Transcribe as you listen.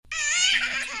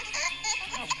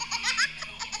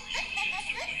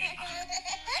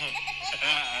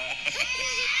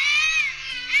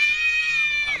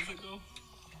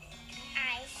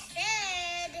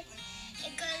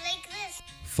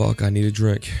Fuck, I need a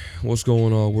drink. What's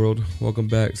going on, world? Welcome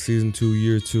back, season 2,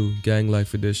 year 2, Gang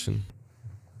Life Edition.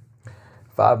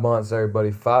 5 months, everybody.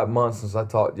 5 months since I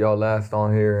talked to y'all last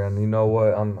on here, and you know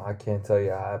what? I can't tell you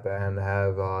how happy I am to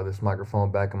have this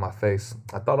microphone back in my face.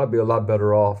 I thought I'd be a lot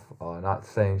better off not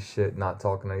saying shit, not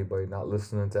talking to anybody, not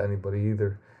listening to anybody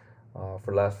either for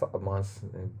the last 5 months.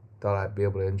 And thought I'd be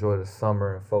able to enjoy the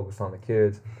summer and focus on the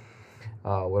kids.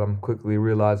 What I'm quickly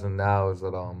realizing now is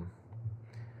that I'm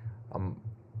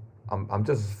I'm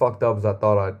just as fucked up as I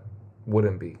thought I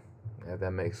wouldn't be, if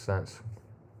that makes sense.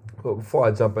 But before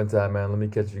I jump into that, man, let me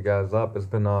catch you guys up. It's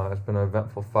been an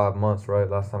eventful 5 months, right?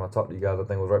 Last time I talked to you guys, I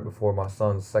think it was right before my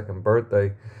son's second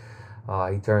birthday.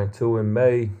 He turned 2 in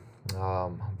May.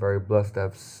 I'm very blessed to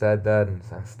have said that, and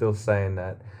I'm still saying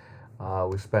that.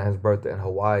 We spent his birthday in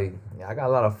Hawaii. Yeah, I got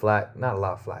a lot of flack, not a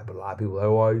lot of flack, but a lot of people like,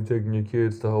 why are you taking your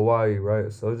kids to Hawaii,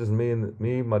 right? So it's just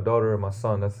me, my daughter, and my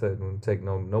son. That's it. And take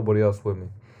nobody else with me.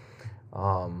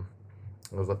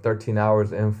 It was a 13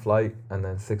 hours in flight and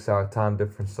then 6 hour time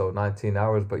difference, so 19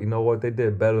 hours. But you know what? They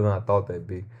did better than I thought they'd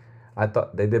be. I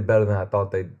thought they did better than I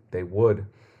thought they would.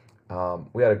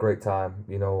 We had a great time.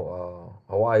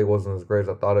 Hawaii wasn't as great as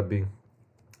I thought it'd be.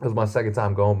 It was my second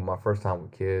time going, but my first time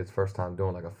with kids, first time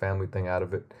doing like a family thing out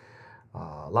of it.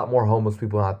 A lot more homeless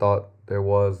people than I thought there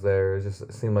was there.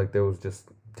 It seemed like there was just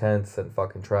tents and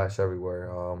fucking trash everywhere.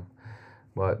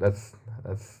 But that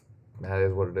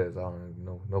is what it is. I don't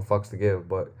know, no fucks to give.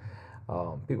 But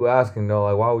people asking,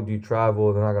 like, why would you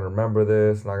travel? They're not gonna remember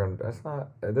this.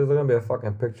 There's gonna be a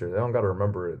fucking picture. They don't gotta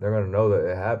remember it. They're gonna know that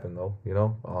it happened though.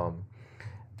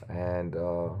 And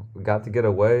we got to get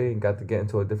away and got to get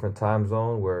into a different time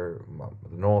zone where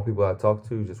the normal people I talked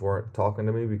to just weren't talking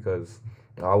to me because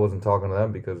I wasn't talking to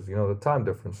them because the time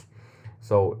difference.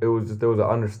 So there was an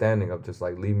understanding of just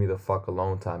like leave me the fuck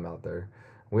alone time out there.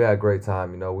 We had a great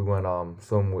time. We went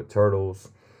swimming with turtles.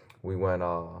 We went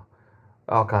all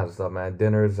kinds of stuff, man.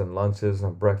 Dinners and lunches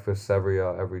and breakfasts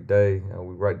every day.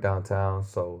 We right downtown,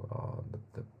 so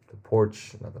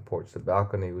the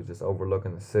balcony was just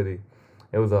overlooking the city.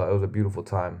 It was a beautiful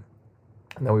time.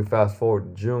 And then we fast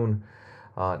forward to June.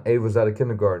 Ava's at a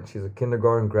kindergarten. She's a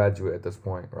kindergarten graduate at this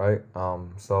point, right?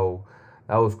 So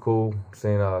that was cool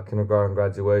seeing a kindergarten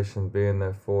graduation, being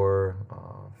there for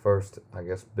first, I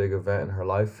guess, big event in her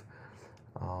life.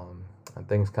 And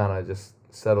things kind of just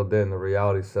settled in. The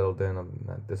reality settled in.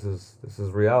 This is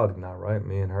reality now, right?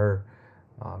 Me and her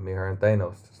and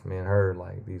Thanos, just me and her,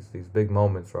 like these big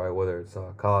moments, right? Whether it's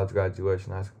college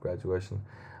graduation, high school graduation,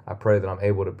 I pray that I'm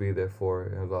able to be there for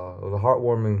it. It was a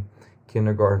heartwarming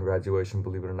kindergarten graduation,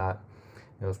 believe it or not.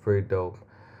 It was pretty dope.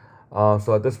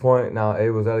 So at this point now,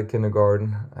 Ava's at a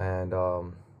kindergarten, and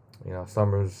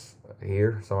summer's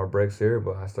here, summer breaks here,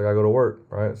 but I still gotta go to work,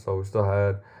 right? So we still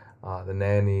had the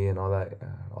nanny and all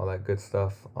that good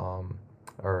stuff,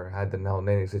 or had the whole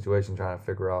nanny situation trying to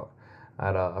figure out. I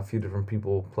had a few different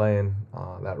people playing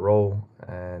that role,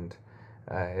 and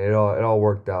it all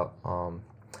worked out.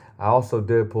 I also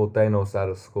did pull Thanos out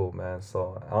of school, man.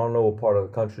 So I don't know what part of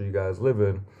the country you guys live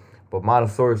in, but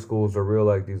Montessori schools are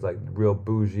real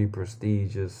bougie,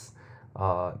 prestigious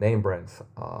name brands.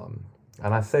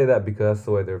 And I say that because that's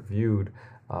the way they're viewed.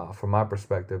 From my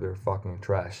perspective, they're fucking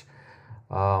trash.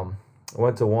 I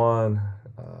went to one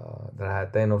that I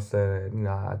had Thanos in.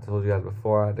 I told you guys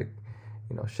before I had to,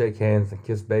 shake hands and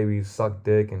kiss babies, suck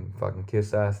dick, and fucking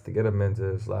kiss ass to get him into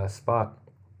his last spot.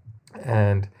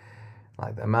 And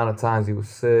like the amount of times he was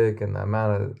sick and the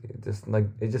amount of it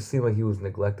just seemed like he was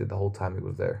neglected the whole time he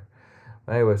was there.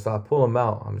 But anyway, so I pull him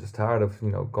out. I'm just tired of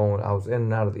going. I was in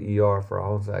and out of the ER for I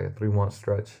was like a 3 month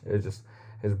stretch. It just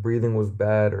his breathing was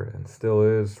bad, and still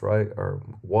is, right? Or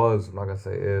was, I'm not gonna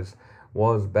say is,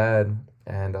 was bad,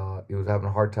 and he was having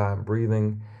a hard time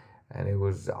breathing, and it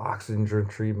was oxygen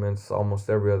treatments almost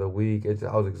every other week.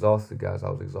 I was exhausted, guys.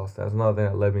 I was exhausted. That's another thing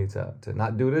that led me to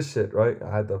not do this shit, right? I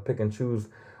had to pick and choose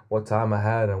what time I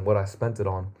had and what I spent it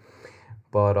on.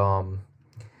 But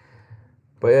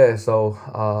yeah, so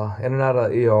in and out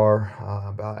of the ER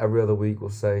about every other week,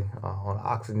 we'll say, on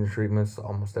oxygen treatments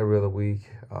almost every other week.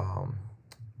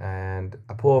 And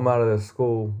I pull him out of the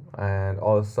school, and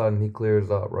all of a sudden he clears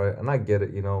up, right? And I get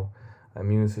it,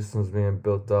 immune system's being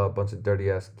built up, bunch of dirty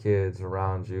ass kids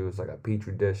around you. It's like a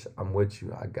petri dish. I'm with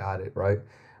you. I got it, right?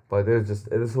 But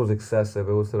this was excessive.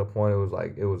 It was to the point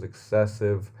it was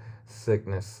excessive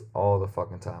sickness all the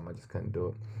fucking time. I just couldn't do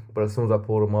it. But as soon as I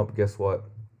pulled him up, guess what?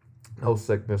 No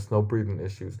sickness, no breathing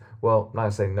issues. Well, not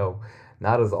to say no,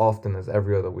 not as often as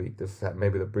every other week.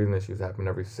 Maybe the breathing issues happen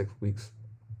every 6 weeks.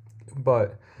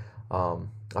 But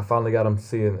I finally got him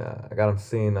seeing. I got him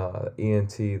seeing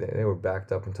ENT. They were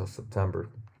backed up until September.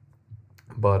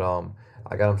 But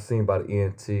I got him seen by the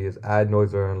ENT. His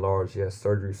adenoids are enlarged. He has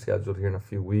surgery scheduled here in a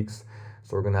few weeks.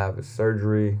 So we're gonna have his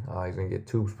surgery. He's gonna get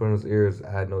tubes put in his ears,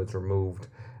 adenoids removed,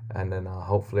 and then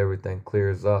hopefully everything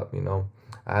clears up.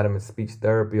 I had him in speech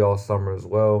therapy all summer as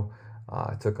well.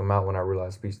 I took him out when I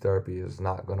realized speech therapy is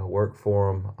not gonna work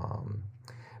for him.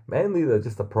 Mainly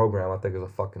just the program I think is a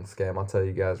fucking scam. I'll tell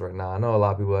you guys right now. I know a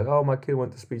lot of people are like, oh, my kid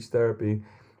went to speech therapy.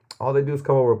 All they do is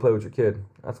come over and play with your kid.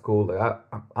 That's cool. Like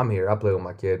I'm here. I play with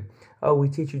my kid. Oh, we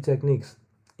teach you techniques.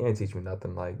 You ain't teach me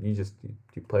nothing. Like you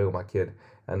play with my kid,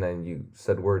 and then you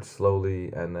said words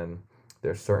slowly, and then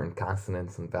there's certain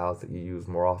consonants and vowels that you use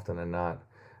more often than not.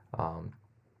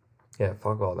 Yeah,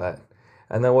 fuck all that.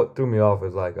 And then what threw me off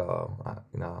is like, I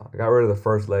got rid of the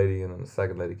first lady, and then the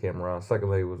second lady came around. Second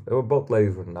lady both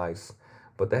ladies were nice,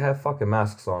 but they had fucking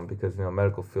masks on because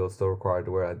medical field still required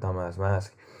to wear that dumbass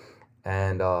mask.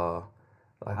 And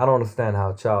like, I don't understand how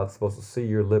a child's supposed to see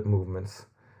your lip movements,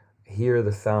 hear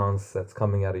the sounds that's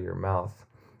coming out of your mouth,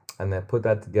 and then put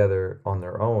that together on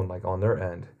their own, like on their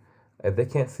end, if they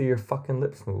can't see your fucking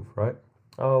lips move, right?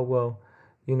 Oh well,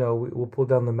 we'll pull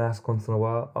down the mask once in a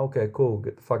while. Okay, cool.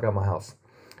 Get the fuck out of my house.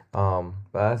 But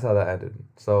that's how that ended.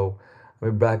 So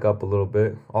let me back up a little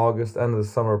bit. August, end of the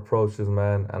summer approaches,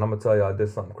 man, and I'm gonna tell you I did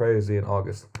something crazy in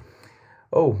August.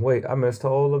 Oh wait, I missed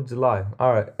all of July.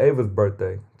 All right, Ava's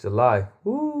birthday, July.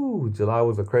 Woo, July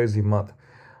was a crazy month.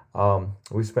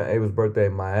 We spent Ava's birthday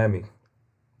in Miami.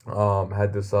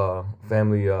 Had this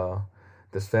family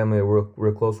that we're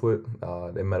real close with.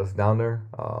 They met us down there.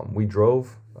 We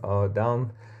drove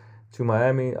down to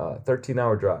Miami,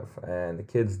 13-hour drive, and the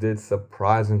kids did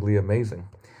surprisingly amazing.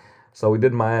 So we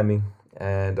did Miami,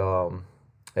 and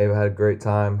Ava had a great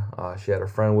time. She had her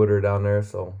friend with her down there,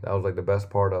 so that was like the best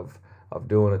part of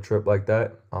doing a trip like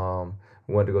that.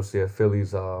 We went to go see a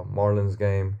Phillies Marlins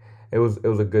game. It was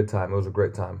a good time. It was a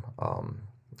great time.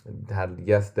 Had a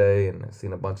yes day and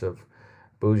seen a bunch of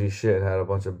bougie shit. Had a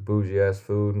bunch of bougie ass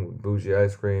food and bougie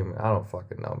ice cream. I don't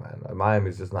fucking know, man.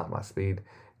 Miami's just not my speed.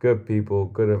 Good people,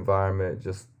 good environment.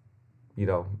 Just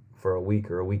for a week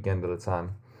or a weekend at a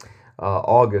time.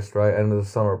 August, right? End of the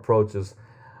summer approaches.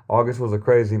 August was a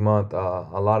crazy month.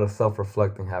 A lot of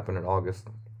self-reflecting happened in August.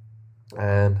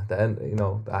 And then,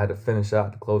 I had to finish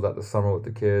out to close out the summer with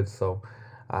the kids. So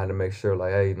I had to make sure,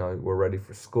 like, hey, we're ready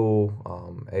for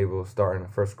school. Ava was starting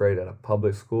first grade at a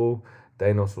public school.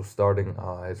 Thanos was starting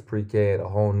his pre-K at a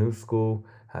whole new school.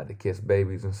 Had to kiss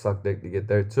babies and suck dick to get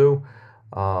there too.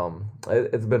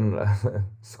 It's been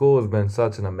school has been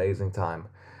such an amazing time.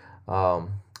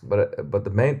 But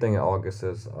the main thing in August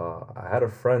is I had a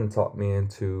friend talk me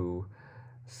into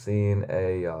seeing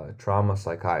a trauma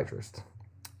psychiatrist.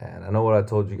 And I know what I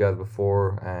told you guys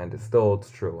before, and it's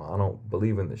true. I don't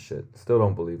believe in this shit. Still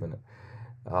don't believe in it.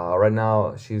 Right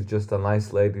now, she's just a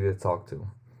nice lady to talk to.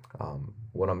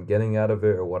 What I'm getting out of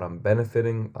it or what I'm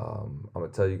benefiting, I'm going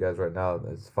to tell you guys right now,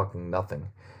 it's fucking nothing.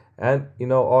 And,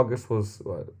 August was,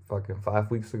 fucking 5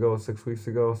 weeks ago, 6 weeks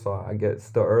ago, so I get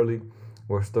still early.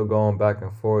 We're still going back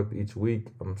and forth each week.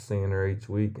 I'm seeing her each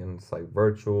week, and it's like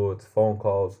virtual, it's phone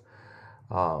calls.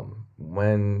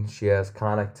 When she has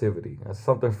connectivity. It's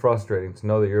something frustrating to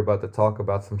know that you're about to talk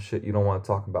about some shit you don't want to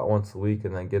talk about once a week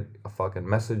and then get a fucking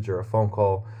message or a phone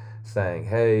call saying,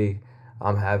 hey,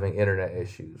 I'm having internet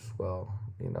issues. Well,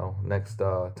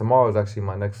 tomorrow is actually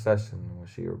my next session.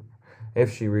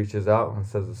 If she reaches out and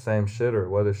says the same shit, or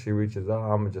whether she reaches out,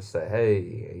 I'm gonna just say,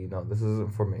 hey, this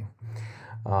isn't for me.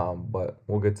 But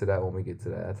we'll get to that when we get to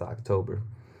that. That's October.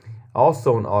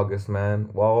 Also in August, man,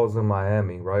 while I was in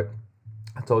Miami, right?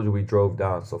 I told you we drove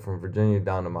down. So from Virginia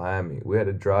down to Miami, we had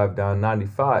to drive down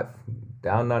 95.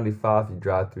 Down 95, you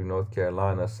drive through North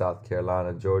Carolina, South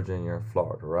Carolina, Georgia, and you're in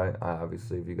Florida, right?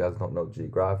 Obviously, if you guys don't know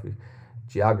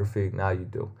geography, now you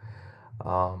do.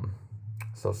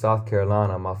 So South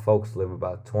Carolina, my folks live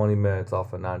about 20 minutes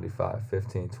off of 95,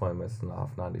 15, 20 minutes off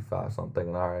 95. So I'm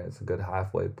thinking, all right, it's a good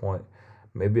halfway point.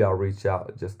 Maybe I'll reach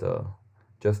out just to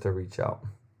reach out.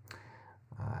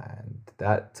 And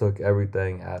that took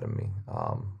everything out of me.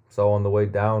 So on the way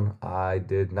down, I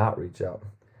did not reach out.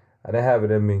 I didn't have it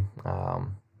in me.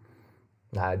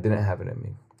 I didn't have it in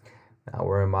me. Now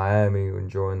we're in Miami, we're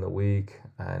enjoying the week,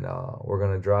 and we're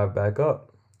gonna drive back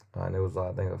up. And it was,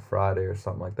 I think, a Friday or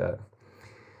something like that.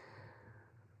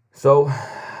 So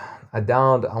I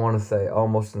downed, I want to say,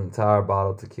 almost an entire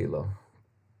bottle of tequila.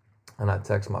 And I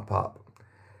text my pop.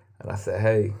 And I said,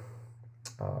 hey,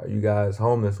 are you guys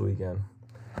home this weekend?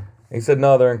 He said,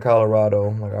 no, they're in Colorado.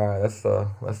 I'm like, all right, that's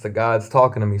the guys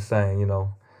talking to me saying,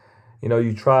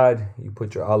 you tried, you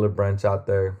put your olive branch out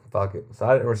there, fuck it. So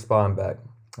I didn't respond back.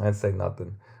 I didn't say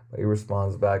nothing. But he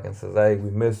responds back and says, hey, we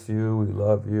miss you, we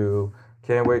love you,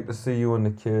 Can't wait to see you and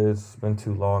the kids. It's been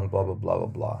too long, blah, blah, blah, blah,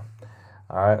 blah.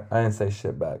 All right. I didn't say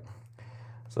shit back.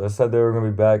 So they said they were going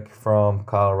to be back from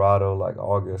Colorado like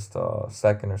August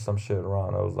 2nd or some shit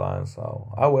around those lines.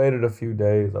 So I waited a few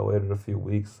days. I waited a few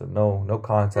weeks. And no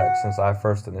contact since I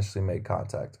first initially made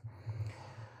contact.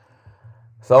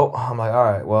 So I'm like, all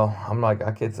right, well, I'm like,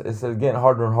 it's getting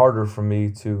harder and harder for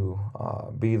me to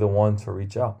be the one to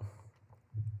reach out.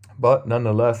 But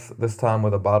nonetheless, this time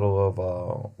with a bottle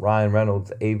of Ryan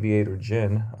Reynolds Aviator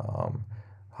Gin.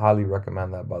 Highly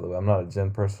recommend that, by the way. I'm not a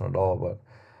gin person at all, but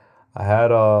I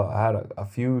had a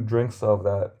few drinks of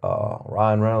that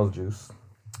Ryan Reynolds juice,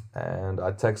 and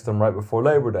I texted him right before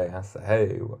Labor Day. I said,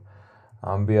 hey,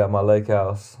 I'm be at my lake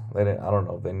house. They didn't. I don't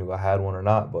know if they knew I had one or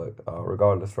not, but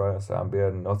regardless, right? I said I'm be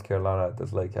in North Carolina at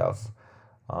this lake house,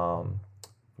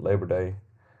 Labor Day,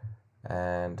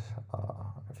 and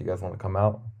if you guys want to come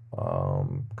out,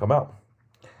 come out.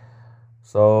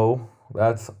 So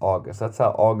that's August. That's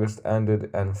how August ended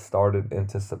and started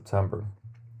into September.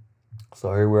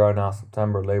 So here we are now,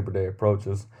 September, Labor Day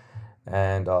approaches,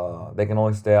 and they can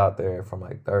only stay out there from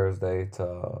like Thursday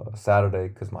to Saturday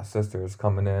because my sister is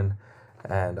coming in,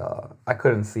 and I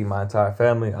couldn't see my entire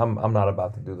family. I'm not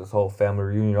about to do this whole family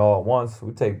reunion all at once.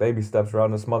 We take baby steps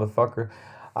around this motherfucker.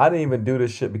 I didn't even do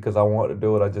this shit because I wanted to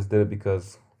do it. I just did it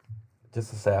because,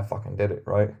 just to say I fucking did it,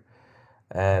 right?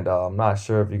 And I'm not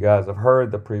sure if you guys have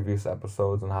heard the previous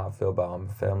episodes and how I feel about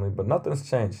my family, but nothing's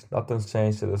changed. Nothing's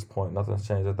changed to this point. Nothing's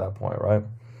changed at that point, right?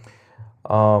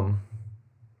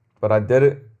 But I did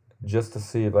it just to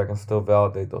see if I can still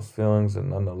validate those feelings, and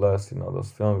nonetheless,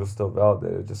 those feelings are still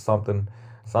validated. Just something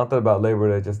about Labor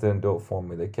Day just didn't do it for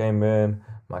me. They came in,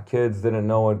 my kids didn't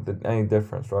know any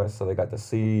difference, right? So they got to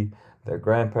see their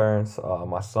grandparents.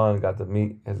 My son got to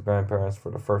meet his grandparents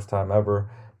for the first time ever.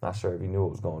 Not sure if he knew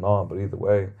what was going on, but either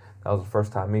way, that was the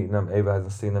first time meeting them. Ava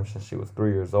hasn't seen them since she was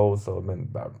 3 years old, so it's been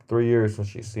about 3 years since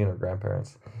she's seen her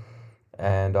grandparents.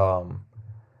 And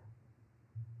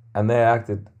they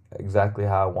acted exactly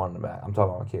how I wanted them to act. I'm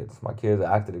talking about my kids. My kids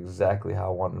acted exactly how I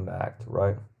wanted them to act,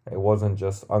 right? It wasn't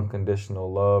just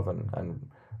unconditional love and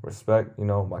respect.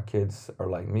 My kids are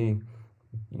like me.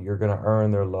 You're going to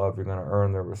earn their love. You're going to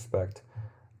earn their respect.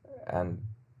 And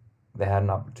they had an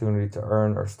opportunity to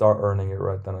earn or start earning it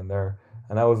right then and there.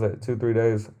 And that was it. 2-3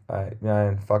 days.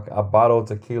 A bottle of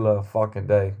tequila a fucking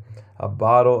day. A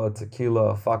bottle of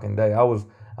tequila a fucking day. I was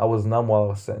numb while I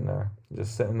was sitting there.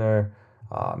 Just sitting there.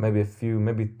 Maybe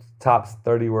tops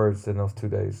 30 words in those 2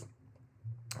 days.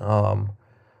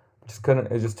 Just couldn't.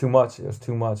 It's just too much. It was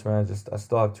too much, man. I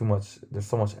still have too much. There's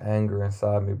so much anger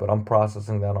inside me, but I'm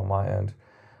processing that on my end.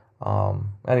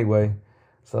 Anyway.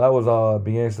 So that was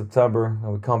beginning of September,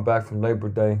 and we come back from Labor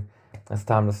Day. It's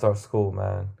time to start school,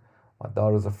 man. My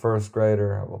daughter's a first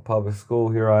grader at a public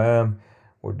school. Here I am.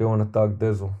 We're doing a thug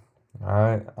dizzle. All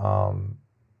right.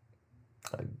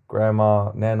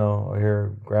 Grandma Nano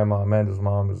here, Grandma Amanda's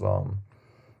mom is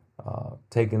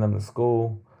taking them to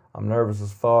school. I'm nervous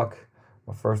as fuck.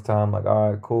 My first time, like,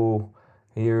 all right, cool.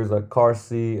 Here's a car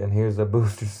seat and here's a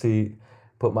booster seat.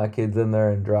 Put my kids in there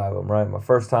and drive them, right? My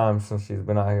first time since she's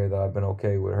been out here that I've been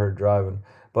okay with her driving.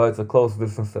 But it's a close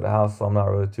distance to the house, so I'm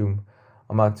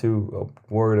not too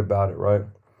worried about it, right?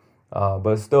 But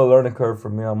it's still a learning curve for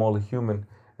me. I'm only human.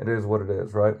 It is what it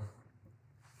is, right?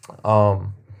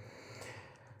 And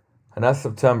that's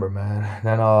September, man.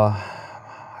 Then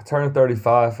I turned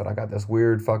 35 and I got this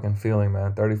weird fucking feeling,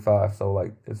 man. 35, so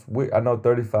like it's weird. I know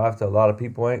 35 to a lot of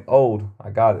people ain't old. I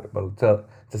got it, but to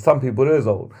some people it is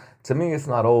old. To me, it's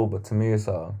not old, but to me, it's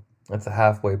a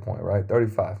halfway point, right?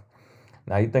 35.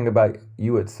 Now, you think about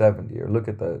you at 70, or look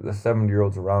at the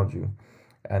 70-year-olds around you,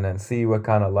 and then see what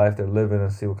kind of life they're living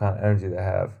and see what kind of energy they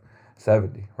have.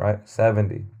 70, right?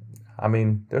 70. I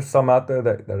mean, there's some out there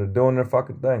that are doing their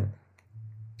fucking thing,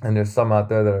 and there's some out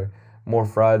there that are more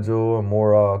fragile and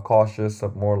more cautious,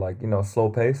 and more like,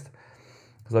 slow-paced.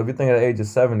 So if you're thinking at the age of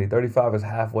 70, 35 is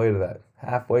halfway to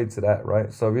that,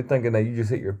 right? So if you're thinking that you just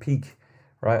hit your peak,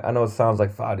 right? I know it sounds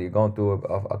like fodder. You're going through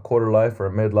a quarter life or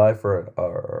a midlife or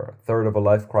a third of a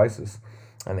life crisis.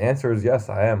 And the answer is yes,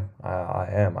 I am. I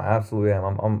am. I absolutely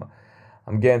am.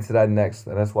 I'm getting to that next.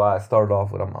 And that's why I started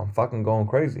off with I'm fucking going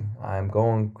crazy. I am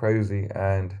going crazy,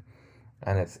 and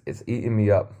it's eating me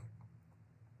up.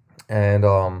 And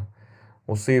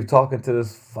we'll see if talking to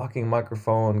this fucking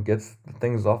microphone gets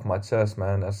things off my chest,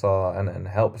 man. That's and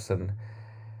helps, and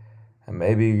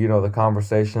maybe, the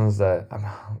conversations that,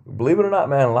 believe it or not,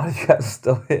 man, a lot of you guys are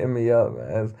still hitting me up,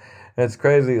 man. It's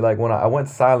crazy. Like when I went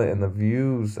silent, and the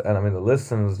views and the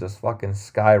listens just fucking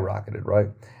skyrocketed, right?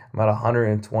 I'm at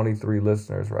 123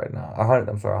 listeners right now.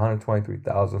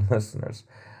 123,000 listeners,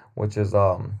 which is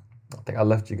I think I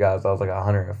left you guys. I was like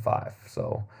 105.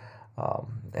 So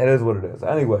it is what it is.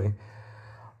 Anyway,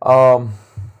 um,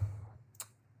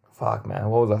 fuck, man.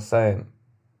 What was I saying?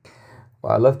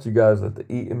 Well, I left you guys at the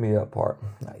eating me up part.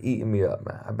 Eating me up,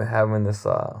 man. I've been having this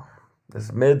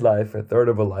midlife or third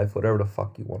of a life, whatever the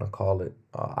fuck you want to call it,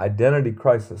 identity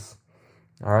crisis.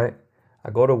 All right. I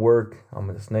go to work. I'm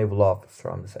this naval officer.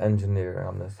 I'm this engineer.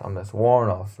 I'm this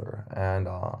warrant officer, and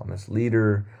I'm this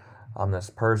leader. I'm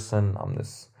this person. I'm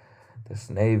this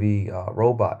Navy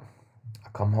robot. I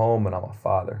come home and I'm a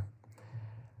father,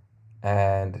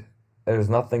 and there's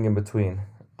nothing in between.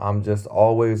 I'm just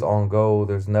always on go.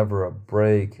 There's never a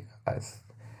break.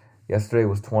 Yesterday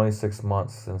was 26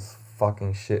 months since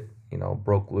fucking shit,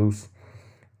 broke loose.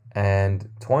 And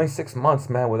 26 months,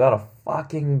 man, without a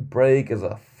fucking break as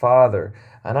a father.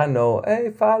 And I know,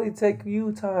 hey, father, take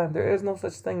you time. There is no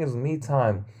such thing as me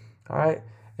time. All right?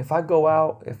 If I go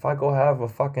out, if I go have a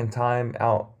fucking time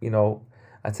out,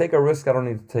 I take a risk I don't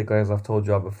need to take, as I've told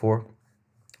y'all before.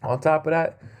 On top of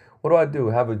that, what do?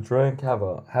 Have a drink, have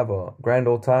a grand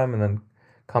old time, and then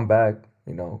come back,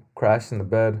 crash in the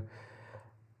bed.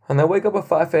 And then wake up at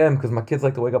 5 a.m. because my kids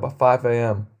like to wake up at 5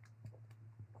 a.m.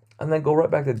 And then go right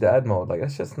back to dad mode. Like,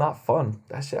 that's just not fun.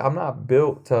 That shit, I'm not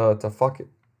built to fuck it,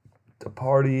 to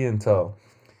party and to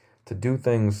do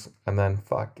things and then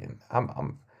fucking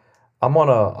I'm on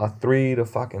a 3 to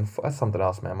fucking that's something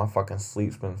else, man. My fucking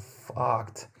sleep's been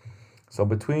fucked. So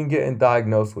between getting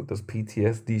diagnosed with this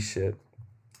PTSD shit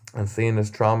and seeing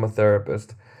this trauma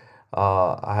therapist,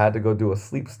 I had to go do a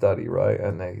sleep study, right?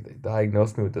 And they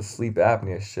diagnosed me with this sleep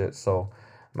apnea shit. So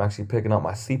I'm actually picking up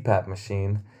my CPAP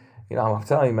machine. I'm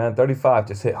telling you, man, 35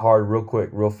 just hit hard real quick,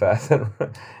 real fast,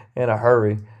 in a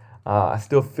hurry. I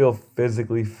still feel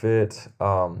physically fit.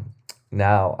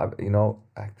 Now,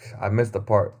 I missed the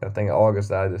part. I think in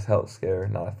August I had this health scare.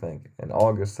 Not I think. In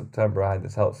August, September, I had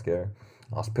this health scare.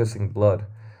 I was pissing blood. I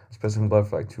was pissing blood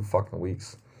for like 2 fucking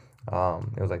weeks. It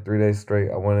was like 3 days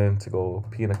straight. I went in to go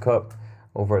pee in a cup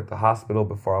over at the hospital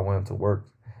before I went into work.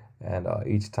 And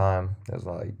each time, there's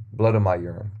like blood in my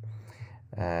urine.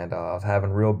 And I was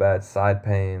having real bad side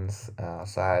pains.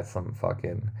 So I had some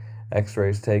fucking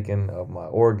x-rays taken of my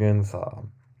organs.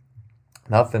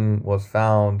 Nothing was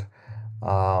found.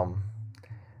 I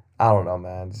don't know,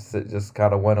 man. It just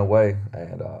kind of went away.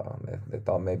 And they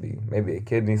thought maybe a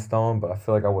kidney stone, but I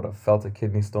feel like I would have felt a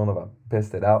kidney stone if I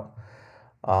pissed it out.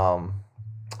 Um,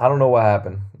 I don't know what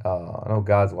happened. I know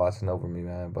God's watching over me,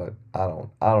 man, but I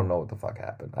don't know what the fuck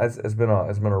happened. It's been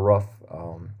a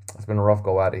rough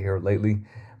go out of here lately.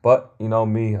 But you know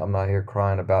me, I'm not here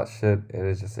crying about shit. It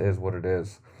is what it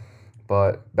is.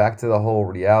 But back to the whole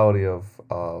reality of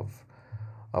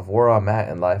where I'm at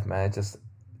in life, man. It just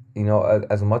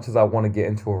as much as I want to get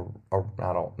into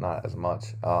I don't not as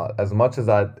much as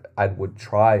I would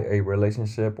try a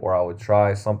relationship or I would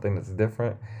try something that's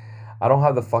different. I don't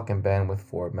have the fucking bandwidth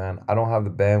for it, man. I don't have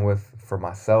the bandwidth for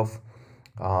myself.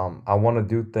 I want to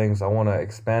do things. I want to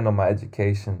expand on my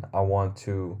education. I want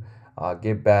to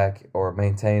get back or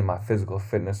maintain my physical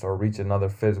fitness or reach another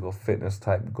physical fitness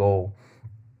type goal.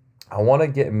 I want to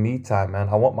get me time, man.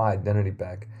 I want my identity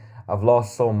back. I've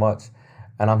lost so much.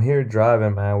 And I'm here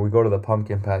driving, man. We go to the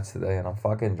pumpkin patch today, and I'm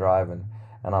fucking driving.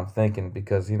 And I'm thinking,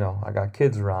 because, I got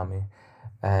kids around me.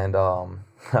 And,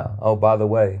 oh, by the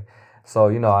way, so,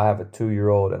 I have a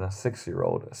 2-year-old and a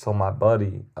 6-year-old. So my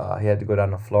buddy, he had to go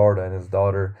down to Florida, and his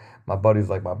daughter, my buddy's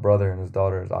like my brother, and his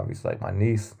daughter is obviously like my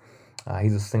niece.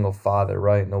 He's a single father,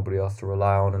 right? Nobody else to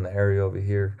rely on in the area over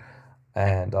here.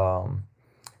 And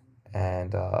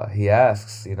he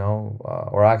asks,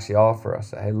 or actually offer. I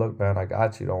said, hey, look, man, I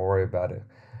got you. Don't worry about it.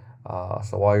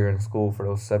 So while you're in school for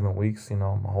those 7 weeks, I'm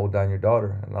going to hold down your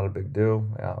daughter. Not a big deal.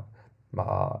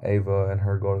 Ava and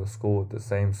her go to school at the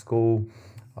same school.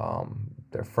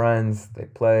 They're friends. They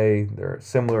play. They're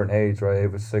similar in age, right?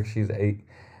 Ava's 6, she's 8.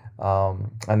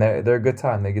 And they're a good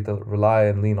time. They get to rely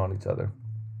and lean on each other.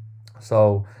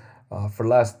 So for the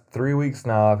last 3 weeks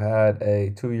now, I've had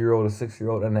a 2-year-old, a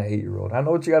 6-year-old, and an 8-year-old. I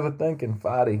know what you guys are thinking.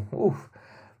 Fadi. Oof.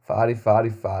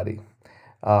 Fadi.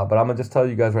 But I'm going to just tell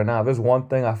you guys right now, if there's one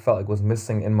thing I felt like was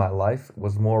missing in my life, it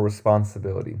was more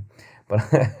responsibility. But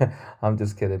I'm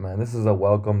just kidding, man. This is a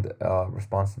welcomed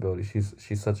responsibility.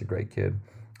 She's such a great kid.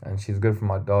 And she's good for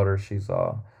my daughter. She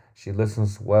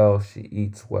listens well. She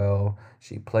eats well.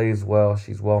 She plays well.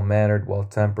 She's well-mannered,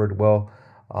 well-tempered,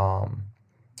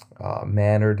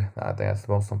 mannered. I think that's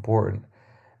the most important.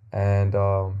 And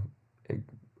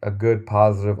a good,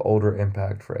 positive, older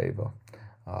impact for Ava.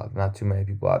 Not too many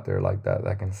people out there like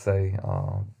that can say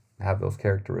have those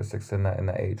characteristics in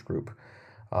the age group.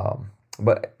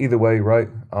 But either way, right?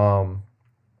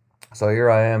 So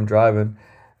here I am driving,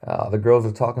 The girls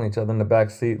are talking to each other in the back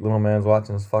seat. Little man's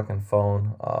watching his fucking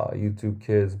phone. YouTube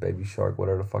Kids, Baby Shark,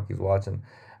 whatever the fuck he's watching.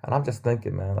 And I'm just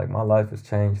thinking, man, like my life has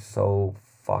changed so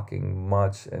fucking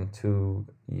much in 2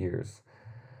 years.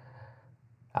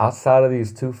 Outside of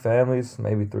these two families,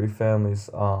 maybe three families,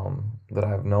 that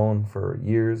I've known for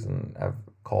years and I've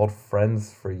called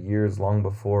friends for years, long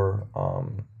before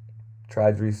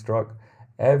tragedy struck,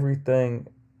 everything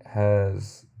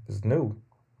has is new,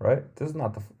 right? This is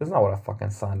not what I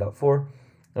fucking signed up for.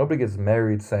 Nobody gets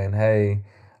married saying, "Hey,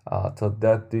 till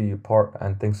death do you part,"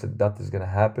 and thinks that death is gonna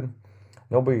happen.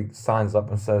 Nobody signs up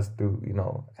and says through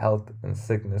health and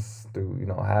sickness, through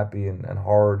happy and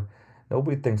hard.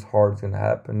 Nobody thinks hard is gonna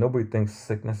happen. Nobody thinks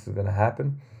sickness is gonna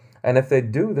happen. And if they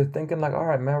do, they're thinking like, all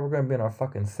right, man, we're gonna be in our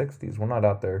fucking 60s. We're not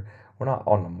out there. We're not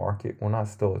on the market. We're not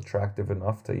still attractive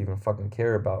enough to even fucking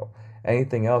care about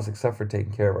anything else except for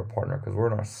taking care of our partner because we're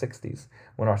in our 60s,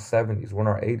 we're in our 70s, we're in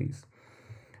our 80s.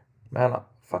 Man, I'm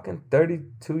fucking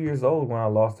 32 years old when I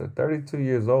lost her. 32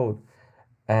 years old.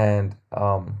 And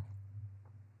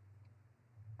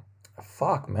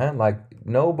fuck, man, like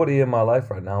nobody in my life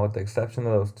right now, with the exception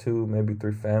of those two, maybe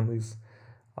three families,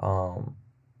 um,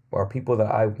 are people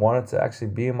that I wanted to actually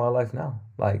be in my life now.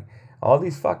 Like all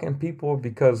these fucking people,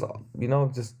 because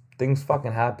just things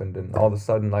fucking happened, and all of a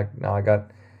sudden, like now I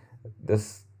got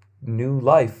this new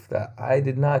life that I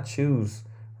did not choose,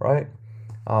 right?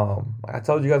 Like I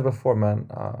told you guys before, man.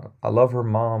 I love her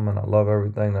mom, and I love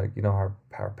everything, like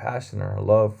her passion, her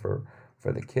love for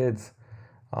the kids.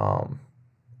 Um,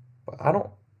 but I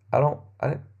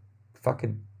didn't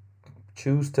fucking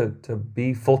choose to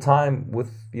be full time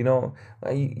with the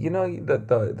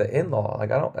in law.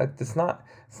 Like I don't. It's not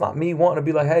me wanting to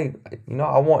be like, hey,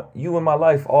 I want you in my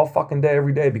life all fucking day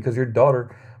every day because your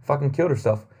daughter fucking killed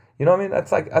herself. You know what I mean?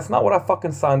 That's not what I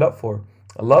fucking signed up for.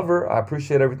 I love her. I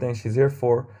appreciate everything she's here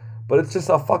for, but it's just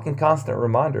a fucking constant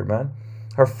reminder, man.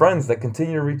 Her friends that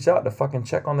continue to reach out to fucking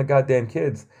check on the goddamn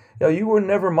kids. Yo, you were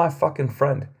never my fucking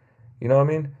friend. You know what I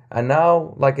mean? And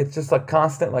now, like, it's just a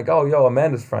constant, like, oh, yo,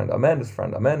 Amanda's friend, Amanda's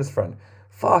friend, Amanda's friend.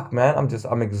 Fuck, man,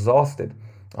 I'm exhausted.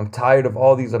 I'm tired of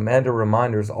all these Amanda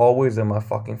reminders always in my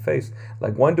fucking face.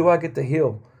 Like, when do I get to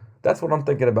heal? That's what I'm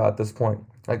thinking about at this point.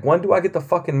 Like, when do I get to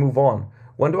fucking move on?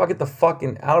 When do I get the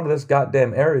fucking out of this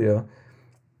goddamn area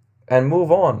and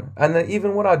move on? And then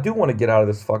even when I do want to get out of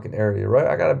this fucking area, right?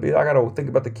 I gotta think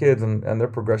about the kids and their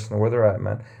progression and where they're at,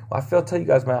 man. Well, tell you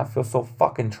guys, man, I feel so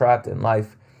fucking trapped in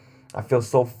life. I feel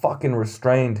so fucking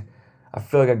restrained. I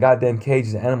feel like a goddamn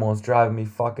caged animal is driving me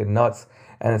fucking nuts.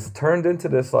 And it's turned into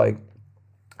this, like,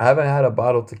 I haven't had a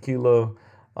bottle of tequila,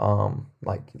 I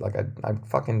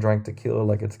fucking drank tequila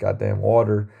like it's goddamn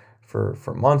water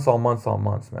for months on months on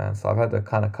months, man. So I've had to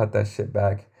kind of cut that shit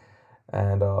back.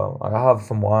 And I have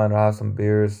some wine, I have some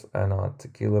beers, and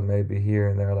tequila maybe here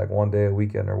and there, like one day a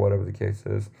weekend or whatever the case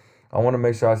is. I want to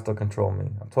make sure I still control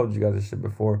me. I've told you guys this shit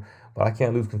before, but I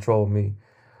can't lose control of me.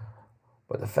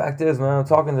 But the fact is, man, I'm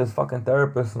talking to this fucking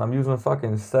therapist and I'm using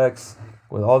fucking sex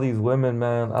with all these women,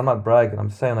 man. I'm not bragging. I'm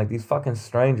saying, like, these fucking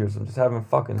strangers. I'm just having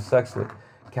fucking sex with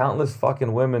countless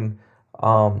fucking women,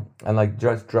 and like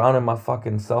just drowning my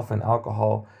fucking self in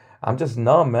alcohol. I'm just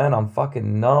numb, man. I'm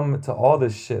fucking numb to all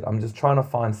this shit. I'm just trying to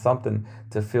find something,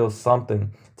 to feel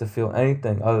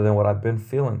anything other than what I've been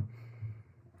feeling.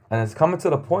 And it's coming to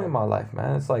the point in my life,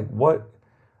 man. It's like, what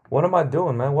am I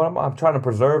doing, man? I'm trying to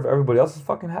preserve everybody else's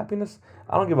fucking happiness?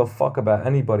 I don't give a fuck about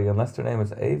anybody unless their name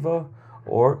is Ava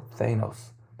or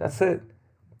Thanos. That's it.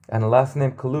 And the last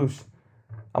name Kalush.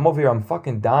 I'm over here. I'm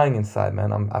fucking dying inside,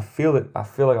 man. I feel it. I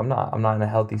feel like I'm not in a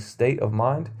healthy state of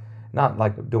mind. Not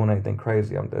like doing anything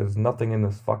crazy. There's nothing in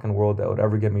this fucking world that would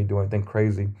ever get me to do anything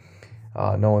crazy.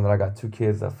 Knowing that I got two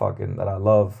kids that I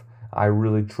love. I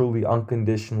really, truly,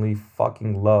 unconditionally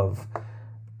fucking love.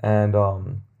 And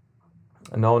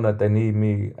knowing that they need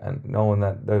me, and knowing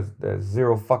that there's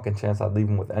zero fucking chance I'd leave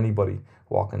them with anybody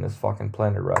walking this fucking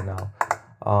planet right now.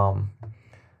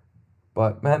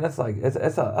 But man, that's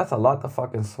a lot to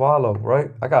fucking swallow,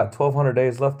 right? I got 1,200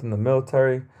 days left in the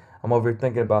military. I'm over here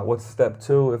thinking about what's step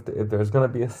two, if there's gonna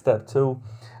be a step two.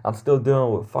 I'm still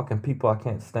dealing with fucking people I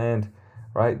can't stand,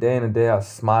 right? Day in and day out,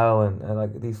 smile and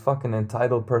like these fucking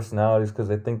entitled personalities because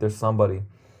they think they're somebody,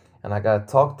 and I gotta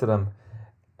talk to them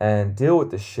and deal with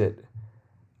this shit.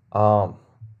 Um,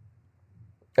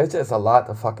 it's just a lot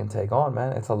to fucking take on,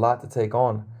 man. It's a lot to take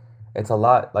on. It's a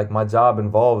lot. Like, my job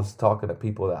involves talking to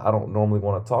people that I don't normally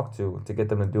want to talk to get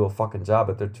them to do a fucking job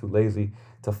that they're too lazy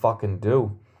to fucking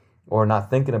do or not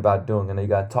thinking about doing. And then you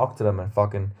got to talk to them and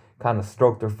fucking kind of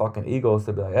stroke their fucking egos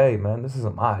to be like, hey, man, this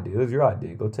isn't my idea. This is your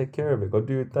idea. Go take care of it. Go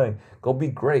do your thing. Go be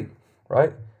great,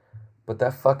 right? But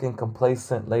that fucking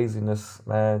complacent laziness,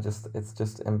 man, it's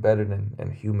just embedded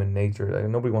in human nature. Like,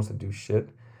 nobody wants to do shit.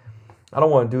 I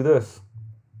don't want to do this.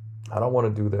 I don't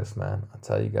want to do this, man. I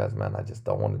tell you guys, man, I just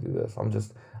don't want to do this. I'm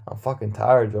fucking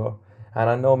tired, y'all. And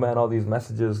I know, man, all these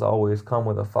messages always come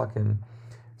with a fucking,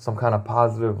 some kind of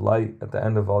positive light at the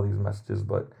end of all these messages.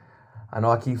 But I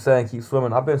know I keep saying, keep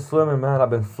swimming. I've been swimming, man. I've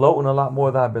been floating a lot more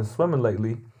than I've been swimming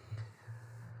lately.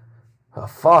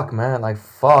 Fuck, man. Like,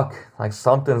 fuck. Like,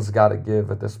 something's got to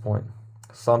give at this point.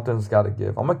 Something's got to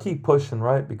give. I'm going to keep pushing,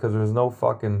 right? Because there's no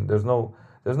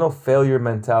failure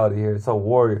mentality here. It's a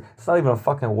warrior. It's not even a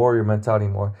fucking warrior mentality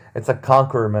anymore. It's a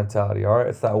conqueror mentality, all right?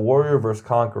 It's that warrior versus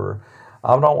conqueror.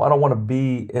 I don't want to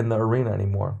be in the arena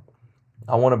anymore.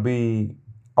 I want to be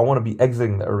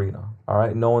exiting the arena, all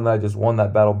right? Knowing that I just won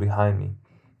that battle behind me,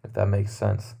 if that makes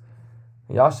sense.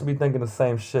 Y'all should be thinking the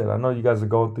same shit. I know you guys are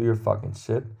going through your fucking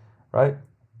shit, right?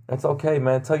 It's okay,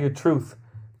 man. Tell your truth.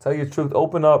 Tell your truth.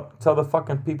 Open up. Tell the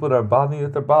fucking people that are bothering you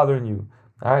that they're bothering you.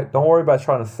 All right? Don't worry about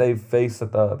trying to save face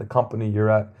at the company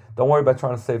you're at. Don't worry about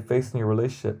trying to save face in your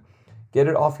relationship. Get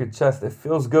it off your chest. It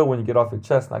feels good when you get off your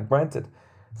chest. Now, granted,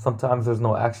 sometimes there's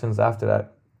no actions after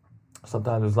that.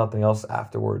 Sometimes there's nothing else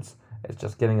afterwards. It's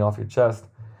just getting it off your chest.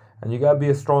 And you gotta be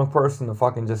a strong person to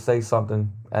fucking just say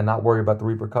something and not worry about the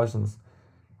repercussions.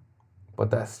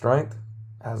 But that strength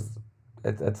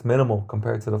it's minimal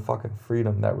compared to the fucking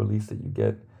freedom, that release that you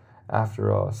get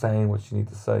after saying what you need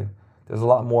to say. There's a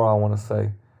lot more I want to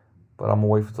say, but I'm gonna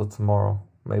wait until tomorrow.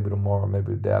 Maybe tomorrow,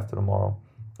 maybe the day after tomorrow.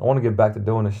 I want to get back to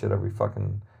doing this shit every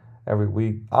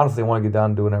week. Honestly, I want to get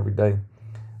down to doing it every day.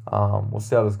 We'll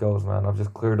see how this goes, man. I've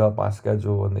just cleared up my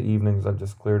schedule in the evenings. I've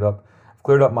cleared up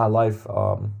my life.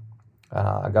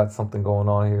 I got something going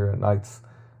on here at nights.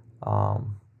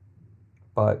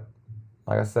 But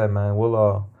like I said, man,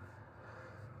 we'll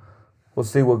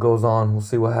see what goes on. We'll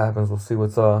see what happens. We'll see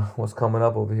what's coming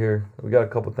up over here. We got a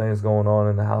couple things going on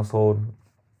in the household.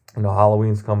 You know,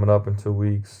 Halloween's coming up in 2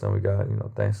 weeks, and we got,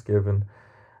 Thanksgiving.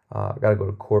 I got to go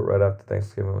to court right after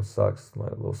Thanksgiving, which sucks. My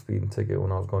little speeding ticket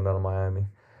when I was going down to Miami.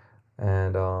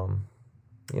 And,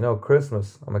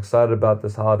 Christmas. I'm excited about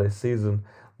this holiday season.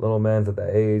 Little man's at the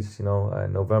age, in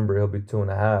November he'll be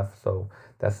 2.5. So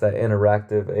that's that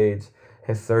interactive age.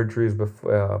 His surgery is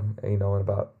before, in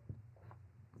about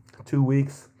 2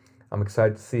 weeks. I'm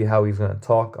excited to see how he's gonna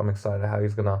talk. I'm excited how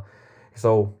he's gonna.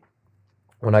 So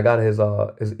when I got his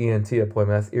ENT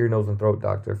appointment, that's ear, nose, and throat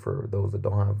doctor for those that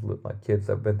don't have like kids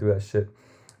that have been through that shit.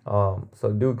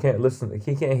 So dude can't listen.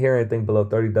 He can't hear anything below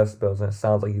 30 decibels, and it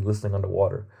sounds like he's listening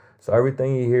underwater. So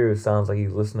everything he hears sounds like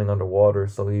he's listening underwater.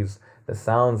 So the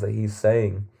sounds that he's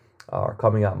saying are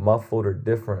coming out muffled or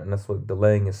different, and that's what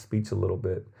delaying his speech a little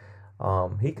bit.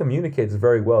 He communicates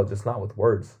very well, just not with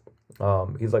words.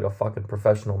 He's like a fucking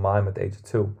professional mime at the age of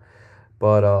 2.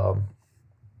 But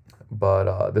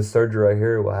this surgery right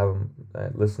here will have him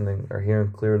listening or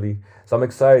hearing clearly. So I'm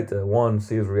excited to, one,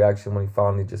 see his reaction when he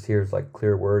finally just hears like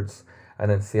clear words,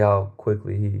 and then see how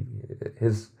quickly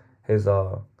his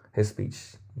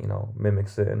speech,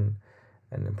 mimics it and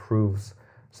improves.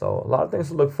 So a lot of things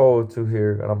to look forward to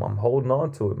here, and I'm holding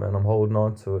on to it, man. I'm holding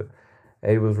on to it.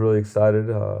 Ava's really excited.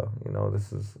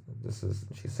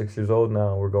 She's 6 years old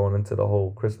now. We're going into the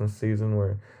whole Christmas season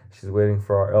where she's waiting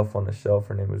for our elf on the shelf.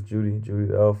 Her name is Judy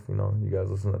the elf. You guys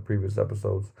listen to previous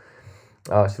episodes.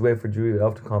 She's waiting for Judy the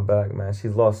elf to come back, man.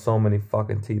 She's lost so many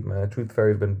fucking teeth, man. The Tooth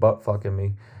Fairy's been butt fucking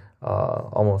me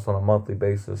almost on a monthly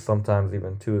basis, sometimes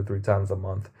even 2 to 3 times a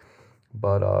month.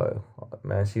 But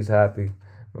man, she's happy.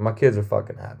 My kids are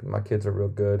fucking happy. My kids are real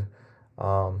good.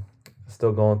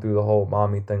 Still going through the whole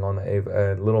mommy thing on the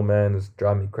Ava, and little man is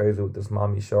driving me crazy with this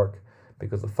mommy shark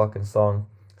because of the fucking song.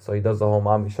 So he does the whole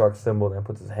mommy shark symbol and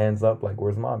puts his hands up like,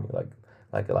 where's mommy?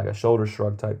 Like a shoulder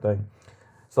shrug type thing.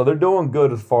 So they're doing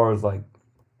good as far as like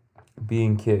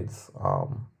being kids.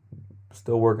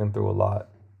 Still working through a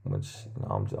lot, which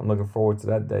I'm looking forward to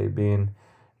that day being,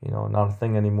 not a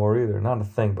thing anymore either. Not a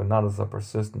thing, but not as a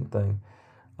persistent thing.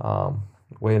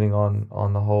 Waiting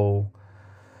on the whole,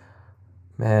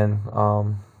 man,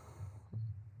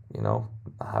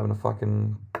 having to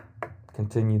fucking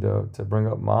continue to bring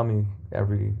up mommy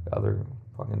every other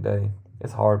fucking day.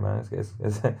 It's hard, man.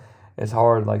 It's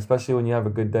hard, like, especially when you have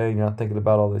a good day and you're not thinking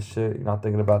about all this shit. You're not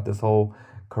thinking about this whole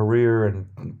career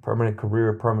and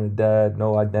permanent dad,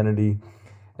 no identity.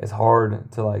 It's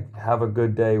hard to like have a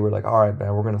good day. We're like, all right,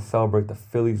 man, we're gonna celebrate the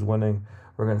Phillies winning.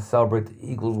 We're gonna celebrate the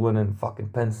Eagles winning. Fucking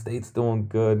Penn State's doing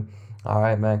good. All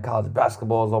right, man, college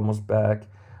basketball is almost back.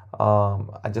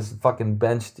 I just fucking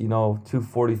benched,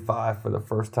 245 for the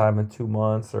first time in 2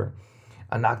 months, or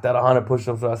I knocked out 100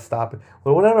 push-ups, so I stop it.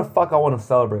 But whatever the fuck I want to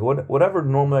celebrate, whatever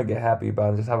normally I get happy about,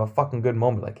 and just have a fucking good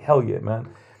moment. Like, hell yeah, man.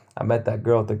 I met that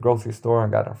girl at the grocery store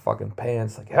and got her fucking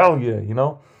pants. Like, hell yeah, you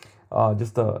know?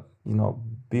 Just to, you know,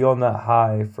 be on that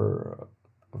high for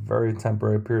a very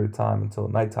temporary period of time until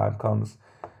nighttime comes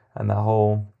and that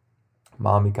whole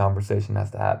mommy conversation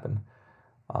has to happen.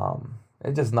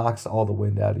 It just knocks all the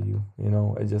wind out of you, you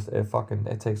know? It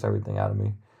takes everything out of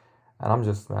me. And I'm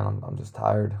just, man, I'm just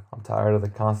tired. I'm tired of the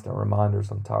constant reminders.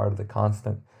 I'm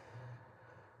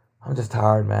just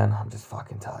tired, man. I'm just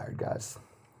fucking tired, guys.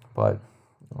 But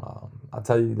I'll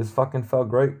tell you, this fucking felt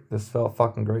great. This felt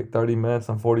fucking great. 30 minutes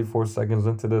and 44 seconds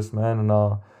into this, man. And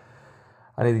I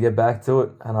need to get back to it.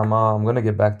 And I'm going to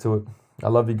get back to it. I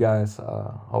love you guys.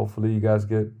 Hopefully you guys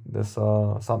get this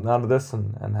something out of this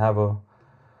and have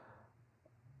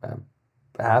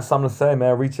something to say,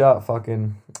 man. Reach out.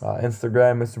 Fucking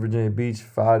Instagram, Mr. Virginia Beach.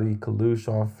 Fadi Kalush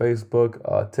on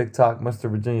Facebook. TikTok, Mr.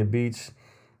 Virginia Beach.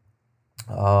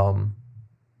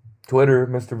 Twitter,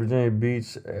 Mr. Virginia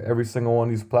Beach. Every single one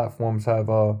of these platforms have,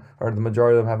 or the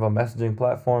majority of them have a messaging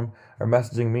platform or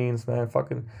messaging means, man.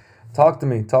 Fucking talk to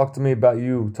me. Talk to me about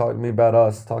you. Talk to me about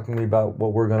us. Talk to me about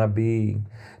what we're going to be.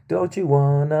 Don't you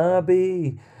want to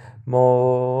be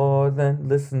more than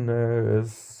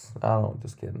listeners? I don't know,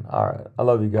 just kidding. All right. I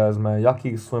love you guys, man. Y'all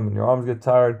keep swimming. Your arms get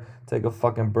tired. Take a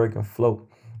fucking break and float.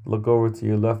 Look over to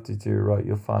your left or to your right.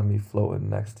 You'll find me floating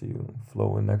next to you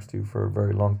for a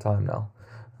very long time now.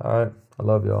 All right. I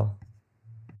love y'all.